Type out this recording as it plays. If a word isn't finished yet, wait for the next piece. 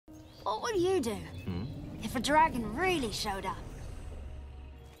What would you do if a dragon really showed up?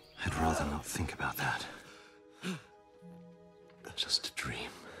 I'd rather not think about that. Just a dream.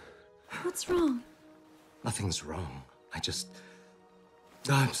 What's wrong? Nothing's wrong.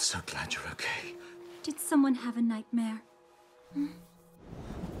 I'm so glad you're okay. Did someone have a nightmare?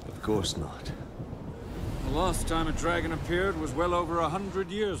 Of course not. The last time a dragon appeared was well over 100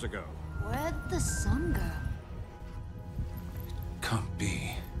 years ago. Where'd the sun go? Can't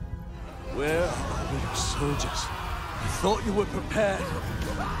be. Where are your soldiers? I thought you were prepared.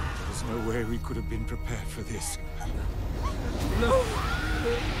 There's no way we could have been prepared for this. No!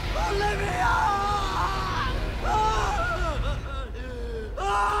 Olivia!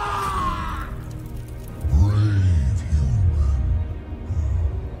 Brave human,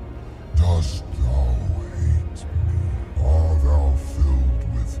 dost thou hate me? Art thou filled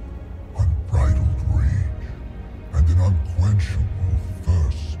with unbridled rage and an unquenchable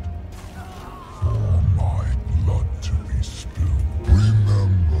thirst for my blood to be spilled?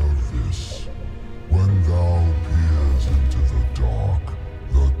 Remember this, when thou peers into the dark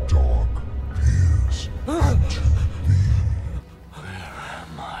peers into me. Where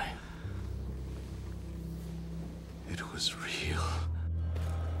am I? It was real.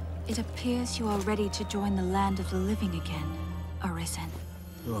 It appears you are ready to join the land of the living again, Arisen.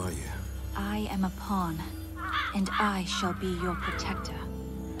 Who are you? I am a pawn, and I shall be your protector.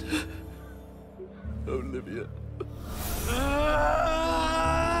 Olivia.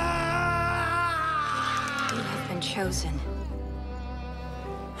 You have been chosen.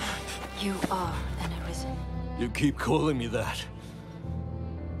 You are an Arisen. You keep calling me that.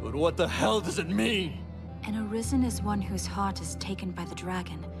 But what the hell does it mean? An Arisen is one whose heart is taken by the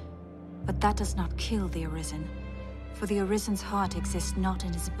dragon. But that does not kill the Arisen. For the Arisen's heart exists not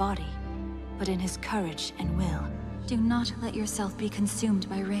in his body, but in his courage and will. Do not let yourself be consumed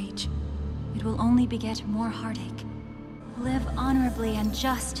by rage. It will only beget more heartache. Live honorably and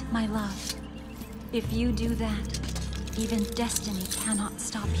just, my love. If you do that, even destiny cannot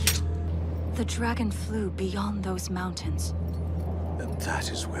stop you. The dragon flew beyond those mountains. And that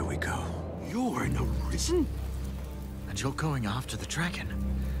is where we go. You're an Arisen? And you're going after the dragon?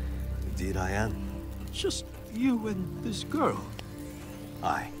 Indeed I am. Just you and this girl?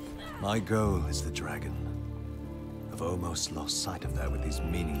 Aye. My goal is the dragon. I've almost lost sight of that with these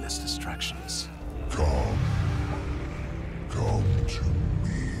meaningless distractions. Come to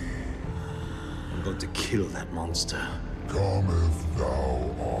me. I'm going to kill that monster. Come if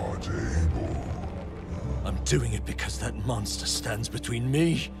thou art able. I'm doing it because that monster stands between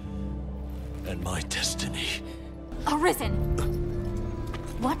me and my destiny. Arisen!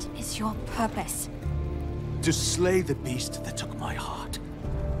 What is your purpose? To slay the beast that took my heart.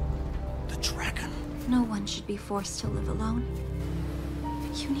 The dragon. No one should be forced to live alone.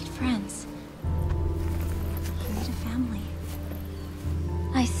 You need friends. You need a family.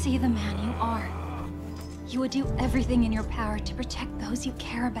 I see the man you are. You would do everything in your power to protect those you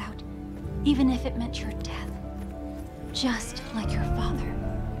care about, even if it meant your death. Just like your father.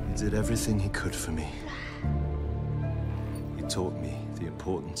 He did everything he could for me. He taught me the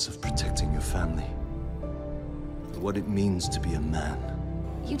importance of protecting your family. What it means to be a man.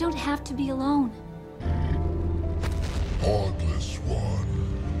 You don't have to be alone. Heartless one,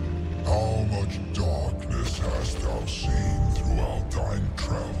 how much darkness hast thou seen throughout thine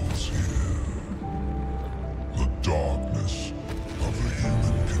travels here? The darkness of the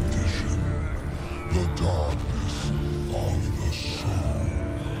human condition. The darkness of the soul.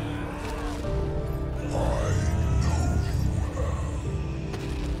 I know you have.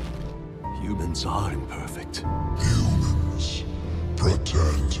 Humans are imperfect. Humans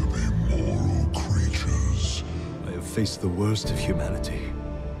pretend to be moral creatures. I have faced the worst of humanity.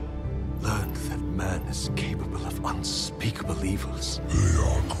 Learned that man is capable of unspeakable evils. They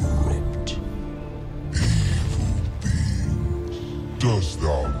are corrupt. Evil beings. Dost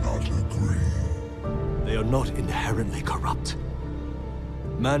thou not agree? They are not inherently corrupt.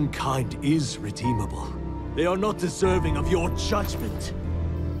 Mankind is redeemable. They are not deserving of your judgment.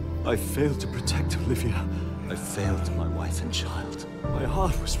 I failed to protect Olivia. I failed my wife and child. My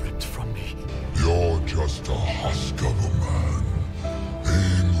heart was ripped from me. You're just a husk of a man,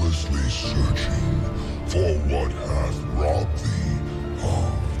 aimlessly searching for what hath robbed thee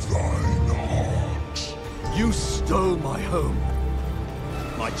of thine heart. You stole my home.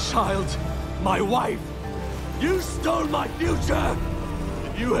 My child. My wife. You stole my future.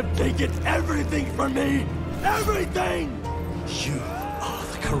 You have taken everything from me. Everything! You are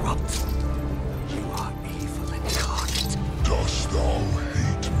the corrupt. You are evil incarnate. Dost thou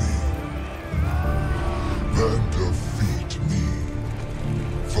hate me? Then defeat me.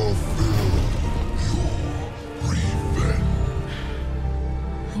 Fulfill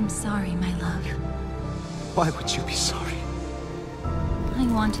sorry, my love. Why would you be sorry? I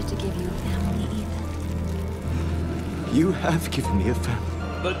wanted to give you a family, Ethan. You have given me a family.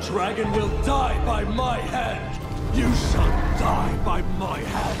 The dragon will die by my hand! You shall die by my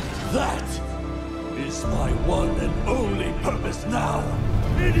hand! That is my one and only purpose now!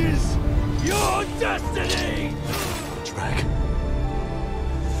 It is your destiny! Dragon.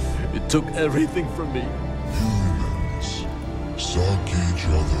 It took everything from me. Humans suck each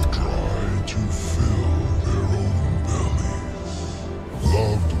other dry to fill their own bellies.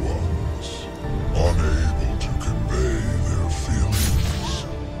 Loved ones, unable to convey their feelings,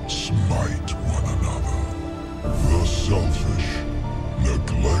 smite one another. The selfish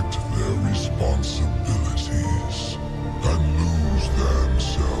neglect their responsibilities and lose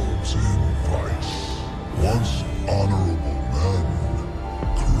themselves in vice. Once honorable men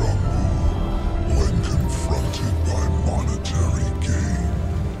crumble when confronted by monetary gain,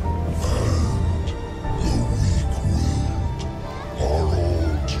 and the weak-willed are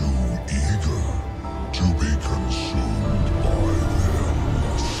all too eager to be consumed by their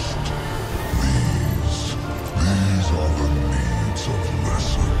lust. These are the needs of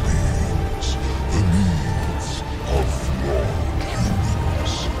lesser beings, the needs of flawed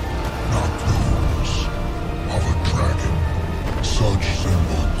humans, not those of a dragon. Such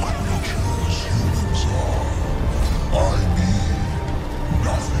simple creatures humans are. I need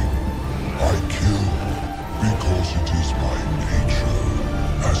nothing. I kill because it is my nature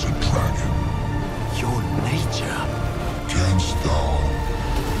as a dragon. Your nature? Canst thou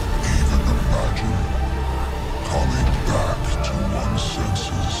even imagine coming back to one's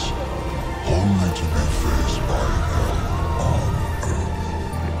senses, only to be faced by hell on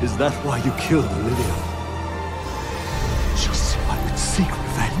earth? Is that why you killed Olivia? Just so I would seek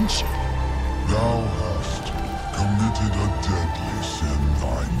revenge? Thou hast committed a deadly sin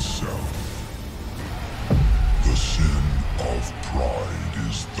thyself. The sin of pride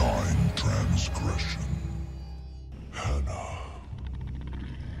is thine transgression. Hannah,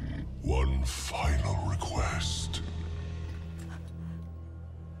 one final request.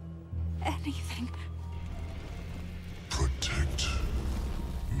 Anything.